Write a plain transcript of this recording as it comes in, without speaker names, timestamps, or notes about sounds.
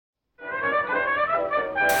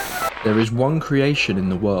There is one creation in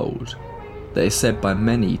the world that is said by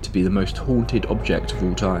many to be the most haunted object of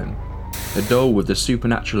all time. A doll with the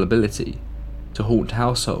supernatural ability to haunt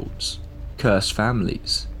households, curse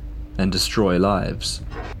families, and destroy lives.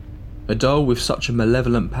 A doll with such a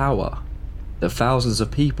malevolent power that thousands of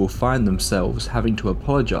people find themselves having to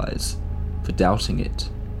apologise for doubting it.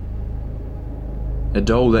 A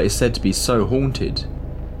doll that is said to be so haunted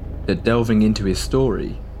that delving into his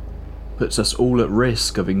story puts us all at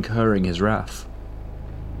risk of incurring his wrath.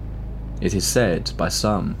 It is said by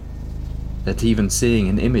some that even seeing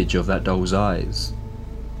an image of that doll's eyes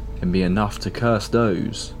can be enough to curse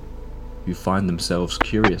those who find themselves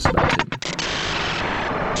curious about him.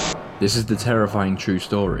 This is the terrifying true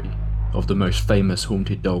story of the most famous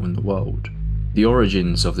haunted doll in the world, the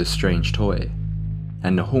origins of this strange toy,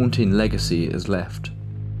 and the haunting legacy it has left.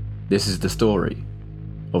 This is the story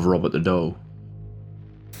of Robert the Doll.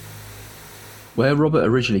 Where Robert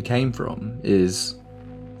originally came from is,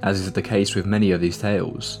 as is the case with many of these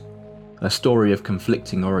tales, a story of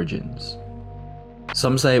conflicting origins.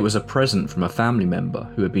 Some say it was a present from a family member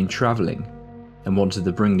who had been travelling and wanted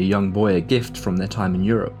to bring the young boy a gift from their time in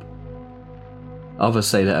Europe. Others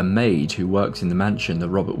say that a maid who worked in the mansion that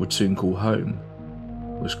Robert would soon call home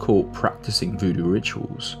was caught practicing voodoo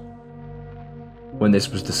rituals. When this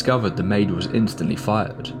was discovered, the maid was instantly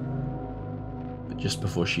fired. But just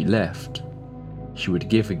before she left, she would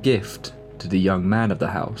give a gift to the young man of the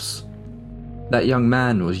house. That young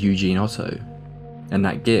man was Eugene Otto, and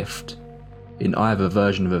that gift, in either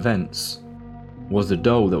version of events, was the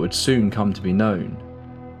doll that would soon come to be known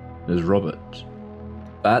as Robert.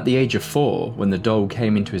 But at the age of 4, when the doll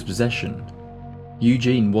came into his possession,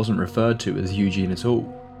 Eugene wasn't referred to as Eugene at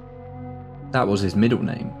all. That was his middle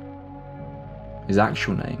name. His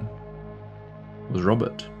actual name was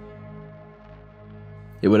Robert.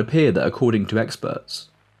 It would appear that according to experts,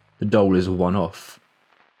 the doll is a one-off,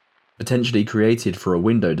 potentially created for a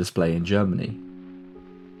window display in Germany.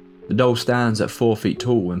 The doll stands at 4 feet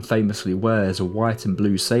tall and famously wears a white and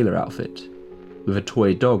blue sailor outfit, with a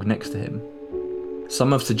toy dog next to him.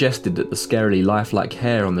 Some have suggested that the scarily lifelike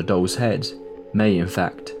hair on the doll's head may in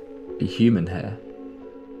fact be human hair.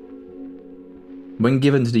 When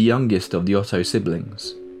given to the youngest of the Otto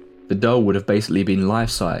siblings, the doll would have basically been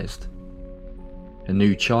life-sized, a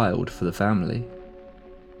new child for the family.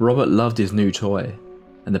 Robert loved his new toy,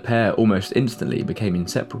 and the pair almost instantly became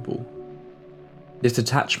inseparable. This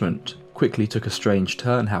attachment quickly took a strange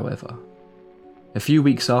turn, however. A few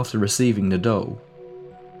weeks after receiving the doll,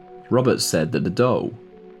 Robert said that the doll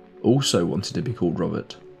also wanted to be called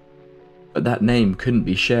Robert, but that name couldn't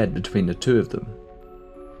be shared between the two of them.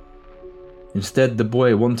 Instead, the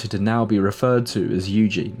boy wanted to now be referred to as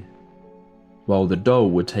Eugene, while the doll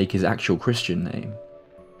would take his actual Christian name,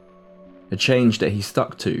 a change that he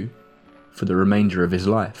stuck to for the remainder of his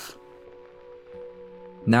life.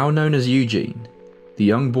 Now known as Eugene, the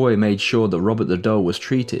young boy made sure that Robert the doll was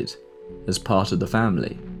treated as part of the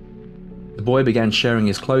family. The boy began sharing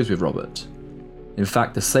his clothes with Robert. In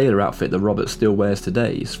fact, the sailor outfit that Robert still wears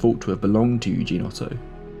today is thought to have belonged to Eugene Otto.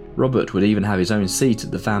 Robert would even have his own seat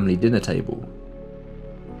at the family dinner table.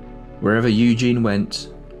 Wherever Eugene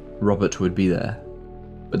went, Robert would be there.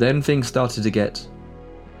 But then things started to get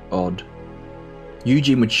odd.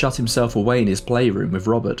 Eugene would shut himself away in his playroom with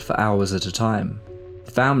Robert for hours at a time.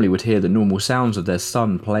 The family would hear the normal sounds of their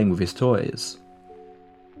son playing with his toys.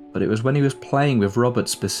 But it was when he was playing with Robert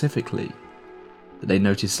specifically that they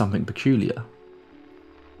noticed something peculiar.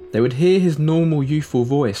 They would hear his normal youthful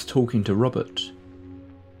voice talking to Robert,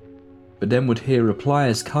 but then would hear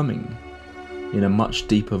replies coming in a much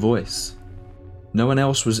deeper voice. No one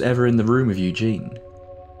else was ever in the room with Eugene,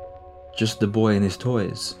 just the boy and his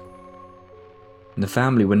toys. And the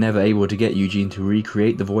family were never able to get Eugene to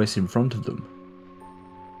recreate the voice in front of them.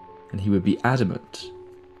 And he would be adamant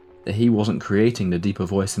that he wasn't creating the deeper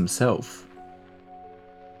voice himself.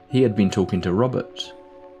 He had been talking to Robert,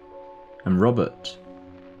 and Robert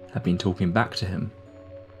had been talking back to him.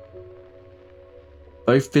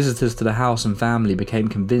 Both visitors to the house and family became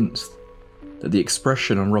convinced that the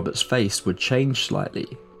expression on Robert's face would change slightly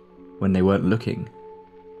when they weren't looking.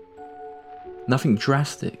 Nothing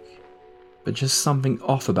drastic, but just something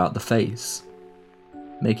off about the face,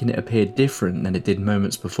 making it appear different than it did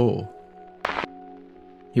moments before.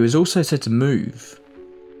 He was also said to move,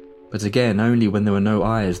 but again only when there were no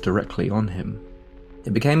eyes directly on him.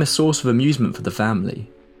 It became a source of amusement for the family,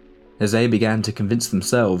 as they began to convince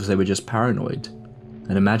themselves they were just paranoid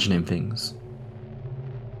and imagining things.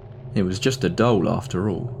 It was just a doll after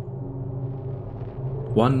all.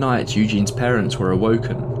 One night, Eugene's parents were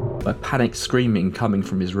awoken by panicked screaming coming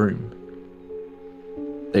from his room.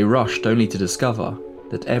 They rushed only to discover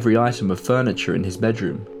that every item of furniture in his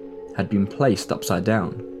bedroom had been placed upside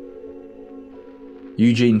down.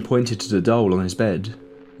 Eugene pointed to the doll on his bed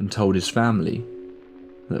and told his family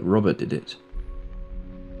that Robert did it.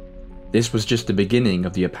 This was just the beginning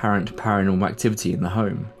of the apparent paranormal activity in the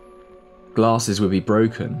home. Glasses would be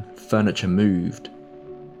broken, furniture moved,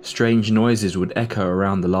 strange noises would echo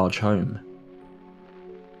around the large home.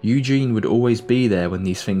 Eugene would always be there when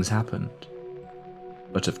these things happened.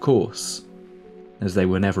 But of course, as they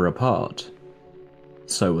were never apart,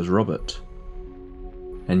 so was Robert.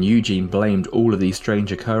 And Eugene blamed all of these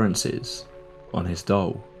strange occurrences on his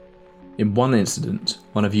doll. In one incident,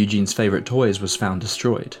 one of Eugene's favourite toys was found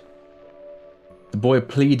destroyed. The boy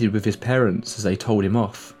pleaded with his parents as they told him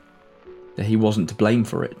off, that he wasn't to blame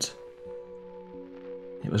for it.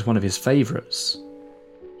 It was one of his favourites.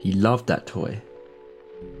 He loved that toy.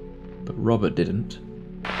 But Robert didn't.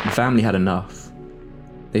 The family had enough.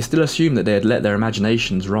 They still assumed that they had let their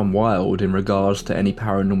imaginations run wild in regards to any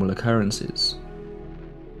paranormal occurrences.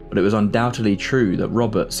 But it was undoubtedly true that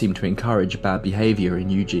Robert seemed to encourage bad behaviour in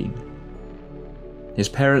Eugene. His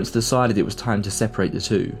parents decided it was time to separate the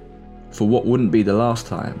two. For what wouldn't be the last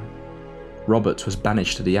time, Robert was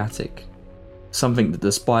banished to the attic. Something that,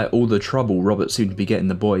 despite all the trouble Robert seemed to be getting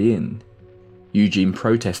the boy in, Eugene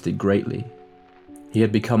protested greatly. He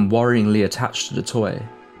had become worryingly attached to the toy,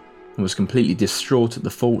 and was completely distraught at the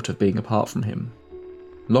thought of being apart from him.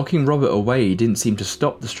 Locking Robert away didn't seem to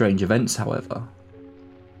stop the strange events, however.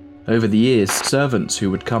 Over the years, servants who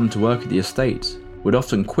would come to work at the estate would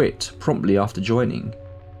often quit promptly after joining,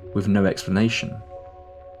 with no explanation.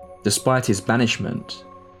 Despite his banishment,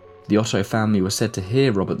 the Otto family was said to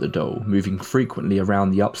hear Robert the doll moving frequently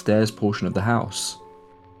around the upstairs portion of the house,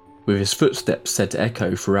 with his footsteps said to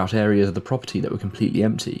echo throughout areas of the property that were completely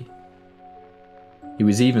empty. He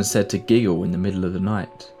was even said to giggle in the middle of the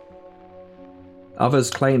night.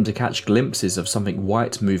 Others claimed to catch glimpses of something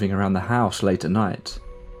white moving around the house late at night,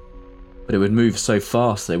 but it would move so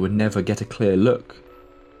fast they would never get a clear look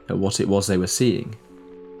at what it was they were seeing.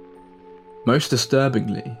 Most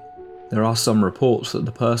disturbingly, there are some reports that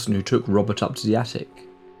the person who took Robert up to the attic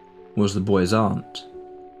was the boy's aunt,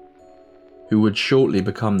 who would shortly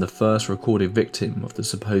become the first recorded victim of the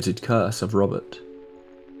supposed curse of Robert.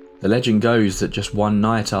 The legend goes that just one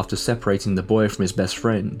night after separating the boy from his best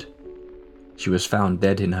friend, she was found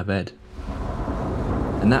dead in her bed.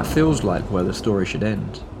 And that feels like where the story should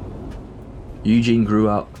end. Eugene grew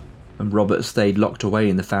up, and Robert stayed locked away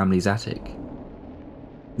in the family's attic.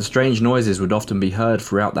 The strange noises would often be heard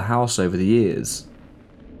throughout the house over the years,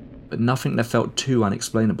 but nothing that felt too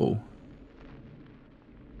unexplainable.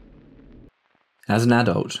 As an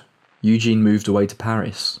adult, Eugene moved away to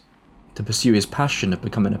Paris to pursue his passion of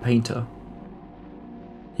becoming a painter.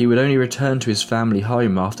 He would only return to his family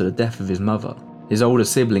home after the death of his mother. His older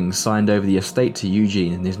siblings signed over the estate to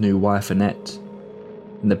Eugene and his new wife Annette,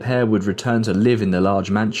 and the pair would return to live in the large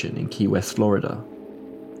mansion in Key West, Florida.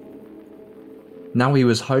 Now he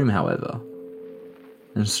was home, however,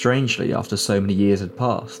 and strangely, after so many years had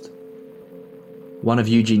passed, one of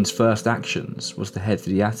Eugene's first actions was to head to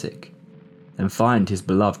the attic and find his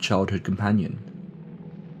beloved childhood companion.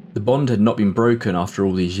 The bond had not been broken after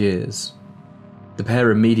all these years. The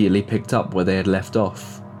pair immediately picked up where they had left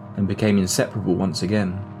off and became inseparable once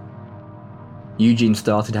again. Eugene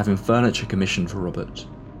started having furniture commissioned for Robert,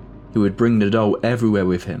 who would bring the doll everywhere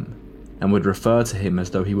with him and would refer to him as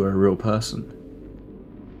though he were a real person.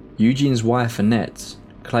 Eugene's wife Annette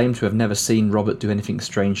claimed to have never seen Robert do anything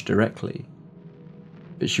strange directly,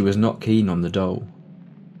 but she was not keen on the doll.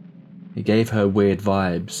 It gave her weird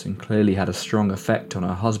vibes and clearly had a strong effect on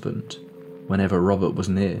her husband whenever Robert was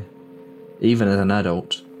near. Even as an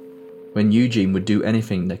adult, when Eugene would do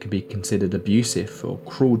anything that could be considered abusive or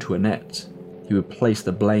cruel to Annette, he would place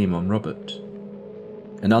the blame on Robert.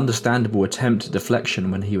 An understandable attempt at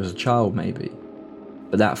deflection when he was a child maybe,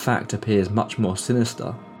 but that fact appears much more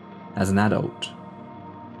sinister as an adult.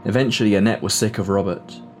 Eventually Annette was sick of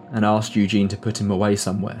Robert and asked Eugene to put him away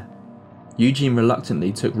somewhere. Eugene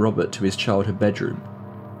reluctantly took Robert to his childhood bedroom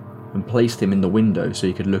and placed him in the window so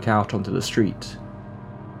he could look out onto the street.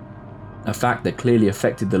 A fact that clearly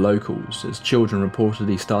affected the locals, as children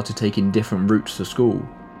reportedly started taking different routes to school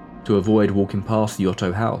to avoid walking past the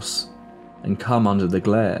Otto house and come under the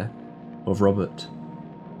glare of Robert.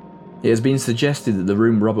 It has been suggested that the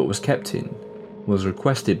room Robert was kept in was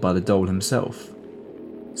requested by the doll himself,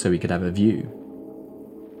 so he could have a view.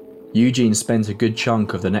 Eugene spent a good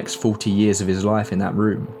chunk of the next 40 years of his life in that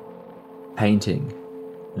room, painting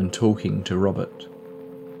and talking to Robert.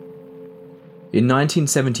 In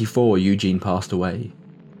 1974, Eugene passed away.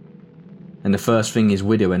 and the first thing his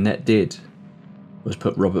widow Annette did was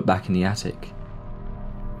put Robert back in the attic.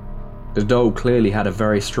 The doll clearly had a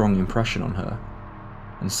very strong impression on her,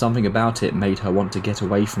 and something about it made her want to get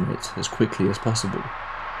away from it as quickly as possible.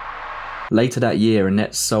 Later that year,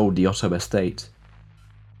 Annette sold the Otto estate,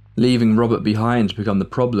 leaving Robert behind to become the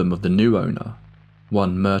problem of the new owner,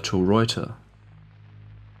 one Myrtle Reuter.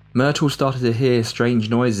 Myrtle started to hear strange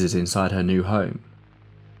noises inside her new home,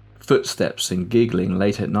 footsteps and giggling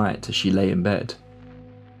late at night as she lay in bed.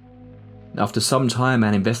 After some time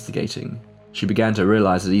and investigating, she began to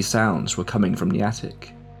realise that these sounds were coming from the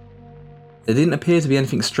attic. There didn't appear to be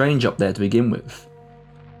anything strange up there to begin with,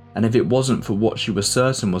 and if it wasn't for what she was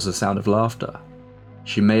certain was the sound of laughter,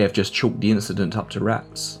 she may have just chalked the incident up to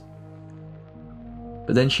rats.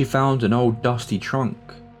 But then she found an old dusty trunk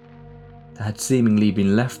that had seemingly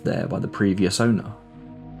been left there by the previous owner.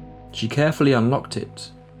 She carefully unlocked it,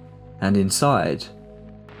 and inside,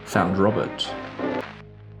 found Robert.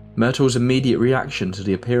 Myrtle's immediate reaction to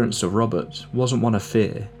the appearance of Robert wasn't one of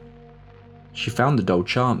fear. She found the doll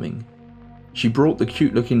charming. She brought the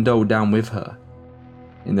cute-looking doll down with her,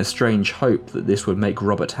 in the strange hope that this would make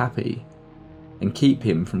Robert happy and keep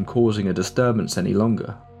him from causing a disturbance any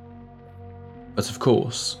longer. But of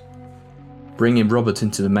course, bringing Robert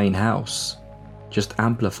into the main house just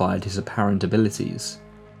amplified his apparent abilities.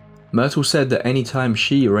 Myrtle said that any time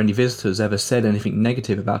she or any visitors ever said anything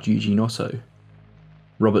negative about Eugene Otto,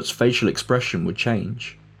 Robert's facial expression would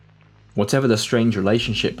change. Whatever the strange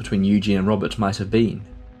relationship between Eugene and Robert might have been,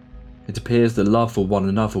 it appears the love for one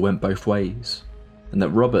another went both ways, and that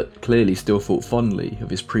Robert clearly still thought fondly of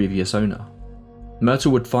his previous owner.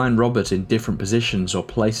 Myrtle would find Robert in different positions or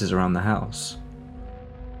places around the house.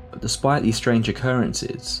 But despite these strange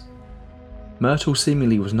occurrences, Myrtle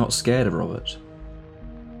seemingly was not scared of Robert.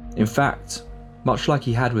 In fact, much like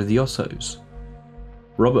he had with the Ottos,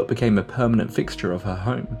 Robert became a permanent fixture of her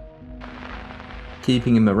home,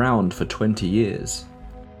 keeping him around for 20 years.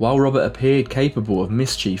 While Robert appeared capable of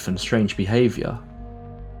mischief and strange behaviour,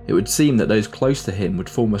 it would seem that those close to him would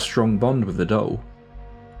form a strong bond with the doll,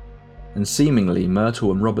 and seemingly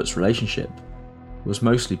Myrtle and Robert's relationship was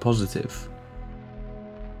mostly positive.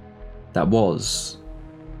 That was,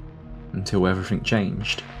 until everything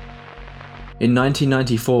changed. In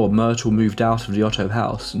 1994, Myrtle moved out of the Otto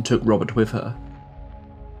house and took Robert with her.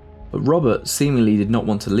 But Robert seemingly did not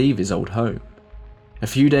want to leave his old home. A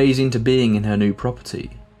few days into being in her new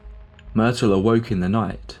property, Myrtle awoke in the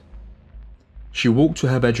night. She walked to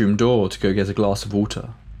her bedroom door to go get a glass of water.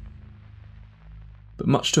 But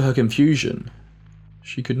much to her confusion,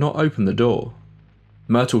 she could not open the door.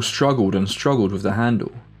 Myrtle struggled and struggled with the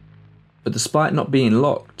handle, but despite not being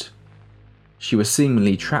locked, she was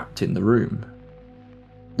seemingly trapped in the room.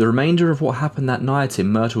 The remainder of what happened that night in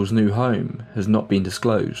Myrtle's new home has not been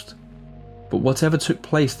disclosed, but whatever took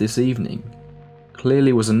place this evening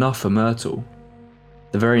clearly was enough for Myrtle.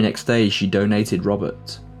 The very next day she donated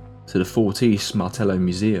Robert to the Fort East Martello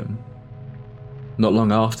Museum. Not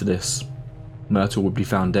long after this, Myrtle would be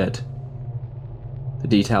found dead. The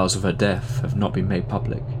details of her death have not been made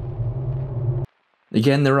public.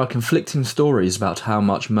 Again, there are conflicting stories about how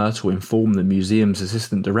much Myrtle informed the museum's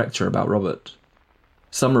assistant director about Robert.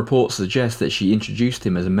 Some reports suggest that she introduced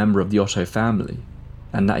him as a member of the Otto family,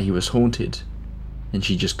 and that he was haunted, and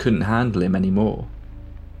she just couldn't handle him anymore.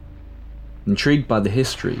 Intrigued by the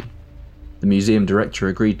history, the museum director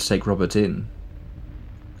agreed to take Robert in.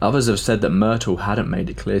 Others have said that Myrtle hadn't made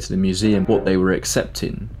it clear to the museum what they were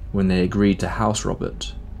accepting when they agreed to house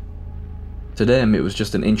Robert. To them, it was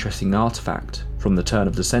just an interesting artifact from the turn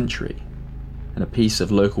of the century, and a piece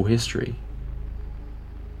of local history.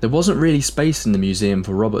 There wasn't really space in the museum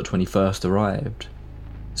for Robert when he first arrived,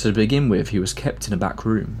 so to begin with he was kept in a back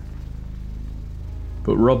room.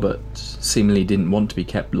 But Robert seemingly didn't want to be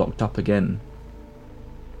kept locked up again.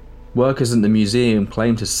 Workers at the museum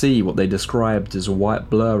claimed to see what they described as a white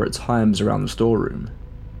blur at times around the storeroom.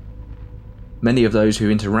 Many of those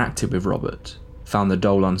who interacted with Robert found the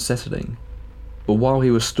doll unsettling, but while he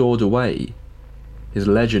was stored away, his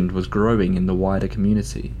legend was growing in the wider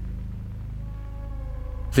community.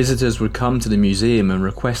 Visitors would come to the museum and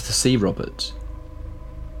request to see Robert.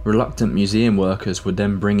 Reluctant museum workers would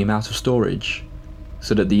then bring him out of storage,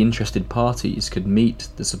 so that the interested parties could meet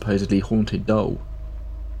the supposedly haunted doll.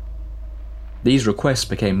 These requests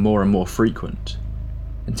became more and more frequent,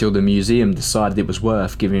 until the museum decided it was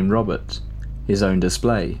worth giving Robert his own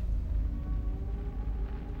display.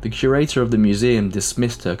 The curator of the museum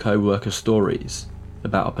dismissed her co-worker's stories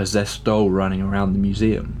about a possessed doll running around the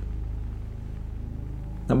museum.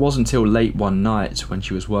 That wasn't until late one night when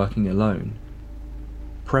she was working alone,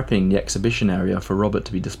 prepping the exhibition area for Robert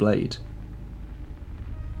to be displayed,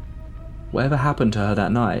 Whatever happened to her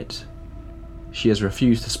that night, she has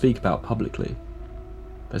refused to speak about publicly,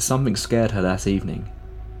 but something scared her that evening,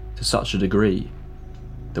 to such a degree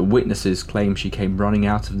that witnesses claim she came running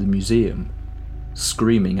out of the museum,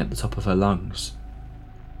 screaming at the top of her lungs.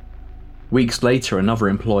 Weeks later, another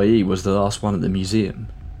employee was the last one at the museum,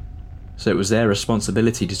 so it was their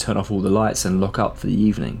responsibility to turn off all the lights and lock up for the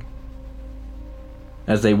evening.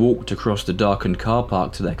 As they walked across the darkened car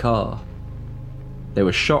park to their car, they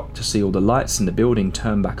were shocked to see all the lights in the building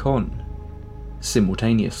turn back on,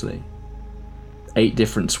 simultaneously. 8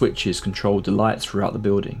 different switches controlled the lights throughout the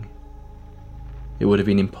building. It would have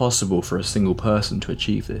been impossible for a single person to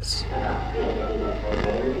achieve this.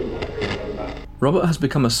 Robert has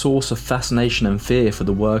become a source of fascination and fear for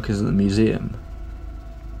the workers at the museum.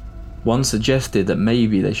 One suggested that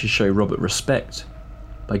maybe they should show Robert respect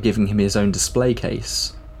by giving him his own display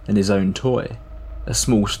case and his own toy, a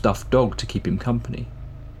small stuffed dog to keep him company.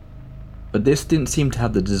 But this didn't seem to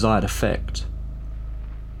have the desired effect.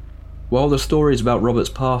 While the stories about Robert's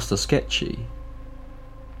past are sketchy,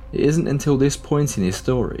 it isn't until this point in his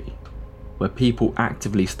story where people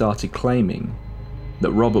actively started claiming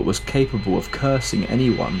that Robert was capable of cursing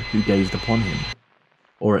anyone who gazed upon him,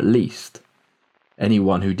 or at least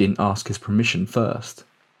anyone who didn't ask his permission first.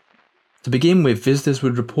 To begin with, visitors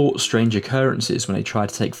would report strange occurrences when they tried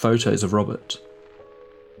to take photos of Robert.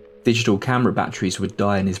 Digital camera batteries would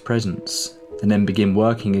die in his presence, and then begin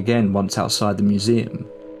working again once outside the museum.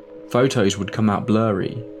 Photos would come out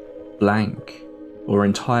blurry, blank, or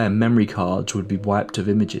entire memory cards would be wiped of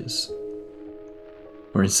images.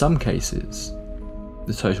 Or in some cases,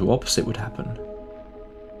 the total opposite would happen.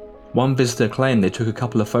 One visitor claimed they took a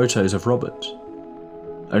couple of photos of Robert,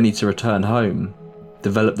 only to return home,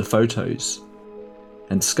 develop the photos,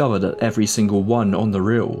 and discover that every single one on the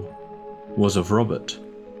reel was of Robert.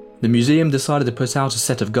 The museum decided to put out a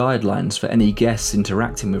set of guidelines for any guests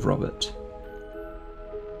interacting with Robert.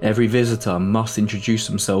 Every visitor must introduce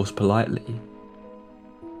themselves politely.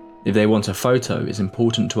 If they want a photo, it's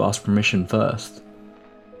important to ask permission first,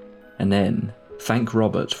 and then thank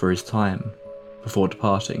Robert for his time before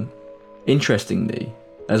departing. Interestingly,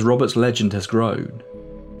 as Robert's legend has grown,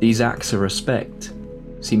 these acts of respect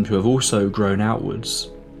seem to have also grown outwards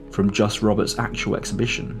from just Robert's actual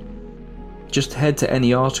exhibition. Just head to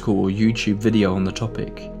any article or YouTube video on the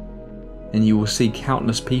topic, and you will see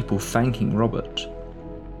countless people thanking Robert,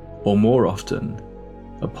 or more often,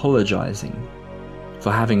 apologising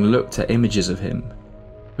for having looked at images of him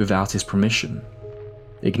without his permission.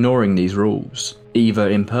 Ignoring these rules, either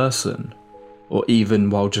in person or even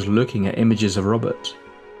while just looking at images of Robert,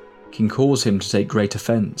 can cause him to take great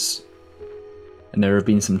offence, and there have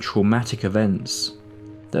been some traumatic events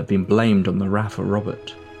that have been blamed on the wrath of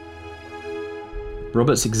Robert.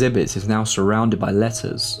 Robert's exhibit is now surrounded by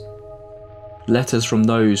letters from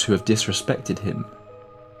those who have disrespected him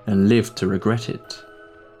and lived to regret it.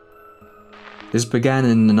 This began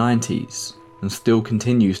in the 90s and still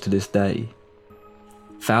continues to this day.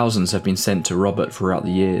 Thousands have been sent to Robert throughout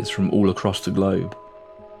the years from all across the globe.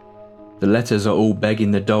 The letters are all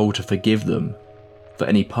begging the doll to forgive them for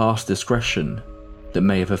any past discretion that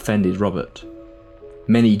may have offended Robert.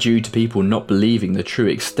 Many due to people not believing the true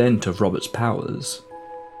extent of Robert's powers,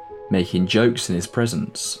 making jokes in his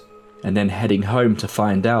presence, and then heading home to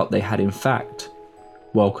find out they had in fact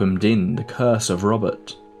welcomed in the curse of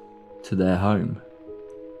Robert to their home.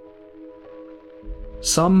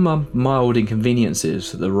 Some are mild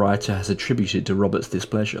inconveniences that the writer has attributed to Robert's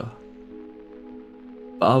displeasure,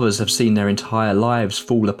 but others have seen their entire lives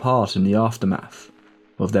fall apart in the aftermath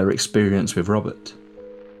of their experience with Robert.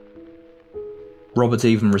 Robert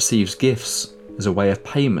even receives gifts as a way of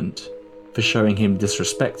payment for showing him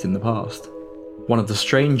disrespect in the past. One of the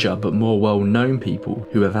stranger but more well-known people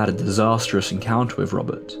who have had a disastrous encounter with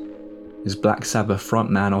Robert is Black Sabbath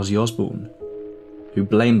frontman Ozzy Osbourne, who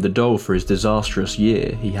blamed the doll for his disastrous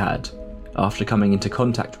year he had after coming into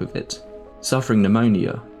contact with it, suffering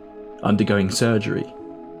pneumonia, undergoing surgery,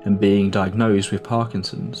 and being diagnosed with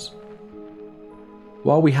Parkinson's.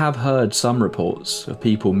 While we have heard some reports of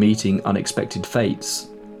people meeting unexpected fates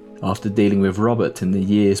after dealing with Robert in the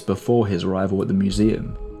years before his arrival at the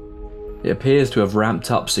museum, it appears to have ramped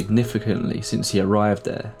up significantly since he arrived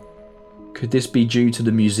there. Could this be due to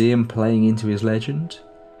the museum playing into his legend,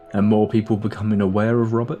 and more people becoming aware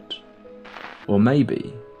of Robert? Or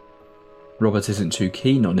maybe Robert isn't too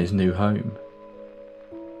keen on his new home.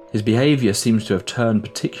 His behaviour seems to have turned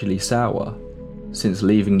particularly sour since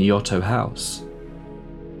leaving the Otto house.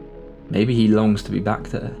 Maybe he longs to be back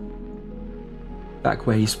there, back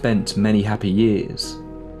where he spent many happy years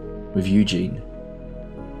with Eugene.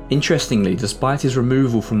 Interestingly, despite his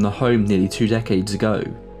removal from the home nearly 2 decades ago,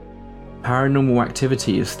 paranormal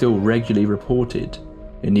activity is still regularly reported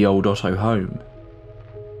in the old Otto home,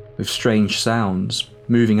 with strange sounds,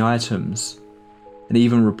 moving items, and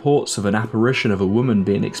even reports of an apparition of a woman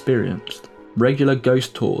being experienced. Regular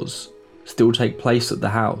ghost tours still take place at the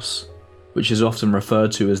house, which is often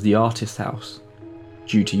referred to as the artist house,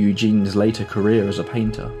 due to Eugene's later career as a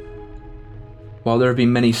painter. While there have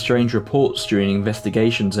been many strange reports during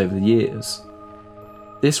investigations over the years,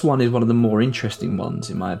 this one is one of the more interesting ones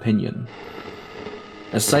in my opinion.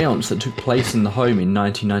 A séance that took place in the home in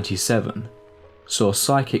 1997 saw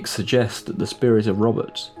psychics suggest that the spirit of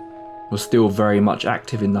Robert was still very much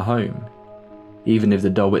active in the home, even if the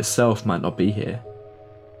doll itself might not be here.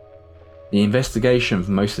 The investigation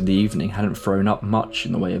for most of the evening hadn't thrown up much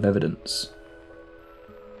in the way of evidence.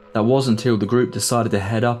 That was until the group decided to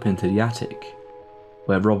head up into the attic,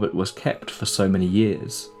 where Robert was kept for so many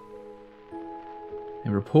years. They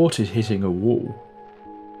reported hitting a wall.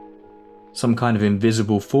 Some kind of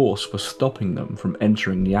invisible force was stopping them from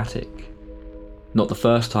entering the attic. Not the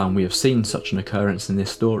first time we have seen such an occurrence in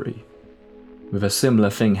this story, with a similar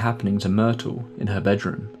thing happening to Myrtle in her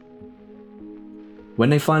bedroom. When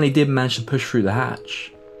they finally did manage to push through the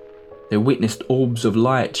hatch, they witnessed orbs of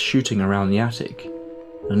light shooting around the attic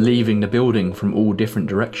and leaving the building from all different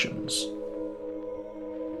directions.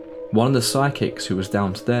 One of the psychics who was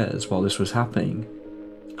downstairs while this was happening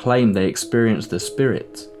claimed they experienced the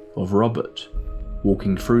spirit of Robert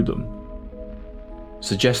walking through them,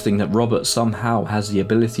 suggesting that Robert somehow has the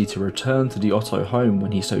ability to return to the Otto home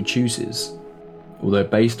when he so chooses, although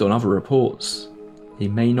based on other reports, he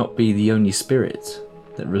may not be the only spirit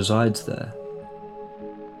that resides there.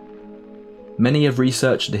 Many have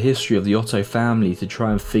researched the history of the Otto family to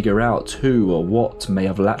try and figure out who or what may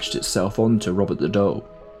have latched itself onto Robert the doll.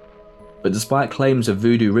 But despite claims of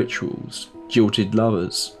voodoo rituals, jilted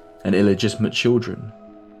lovers, and illegitimate children,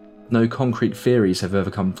 no concrete theories have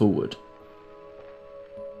ever come forward.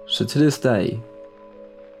 So to this day,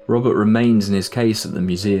 Robert remains in his case at the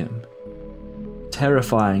museum,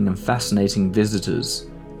 terrifying and fascinating visitors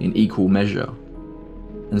in equal measure,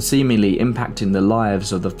 and seemingly impacting the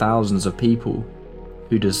lives of the thousands of people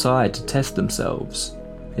who decide to test themselves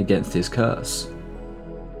against his curse.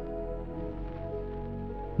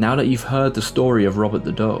 Now that you've heard the story of Robert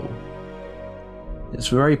the doll, it's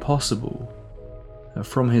very possible that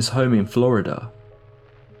from his home in Florida,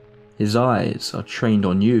 his eyes are trained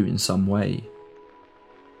on you in some way.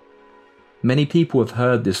 Many people have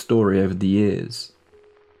heard this story over the years,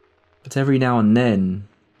 but every now and then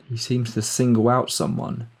he seems to single out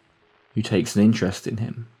someone who takes an interest in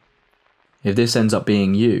him. If this ends up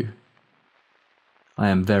being you, I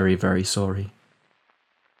am very, very sorry.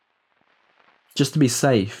 Just to be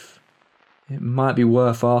safe, it might be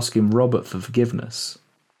worth asking Robert for forgiveness,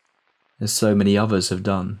 as so many others have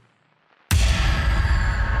done.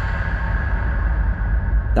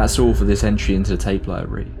 That's all for this entry into the tape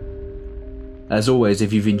library. As always,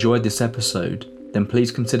 if you've enjoyed this episode, then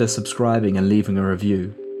please consider subscribing and leaving a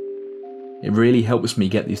review. It really helps me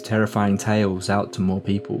get these terrifying tales out to more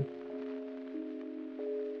people.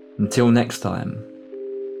 Until next time,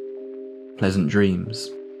 pleasant dreams.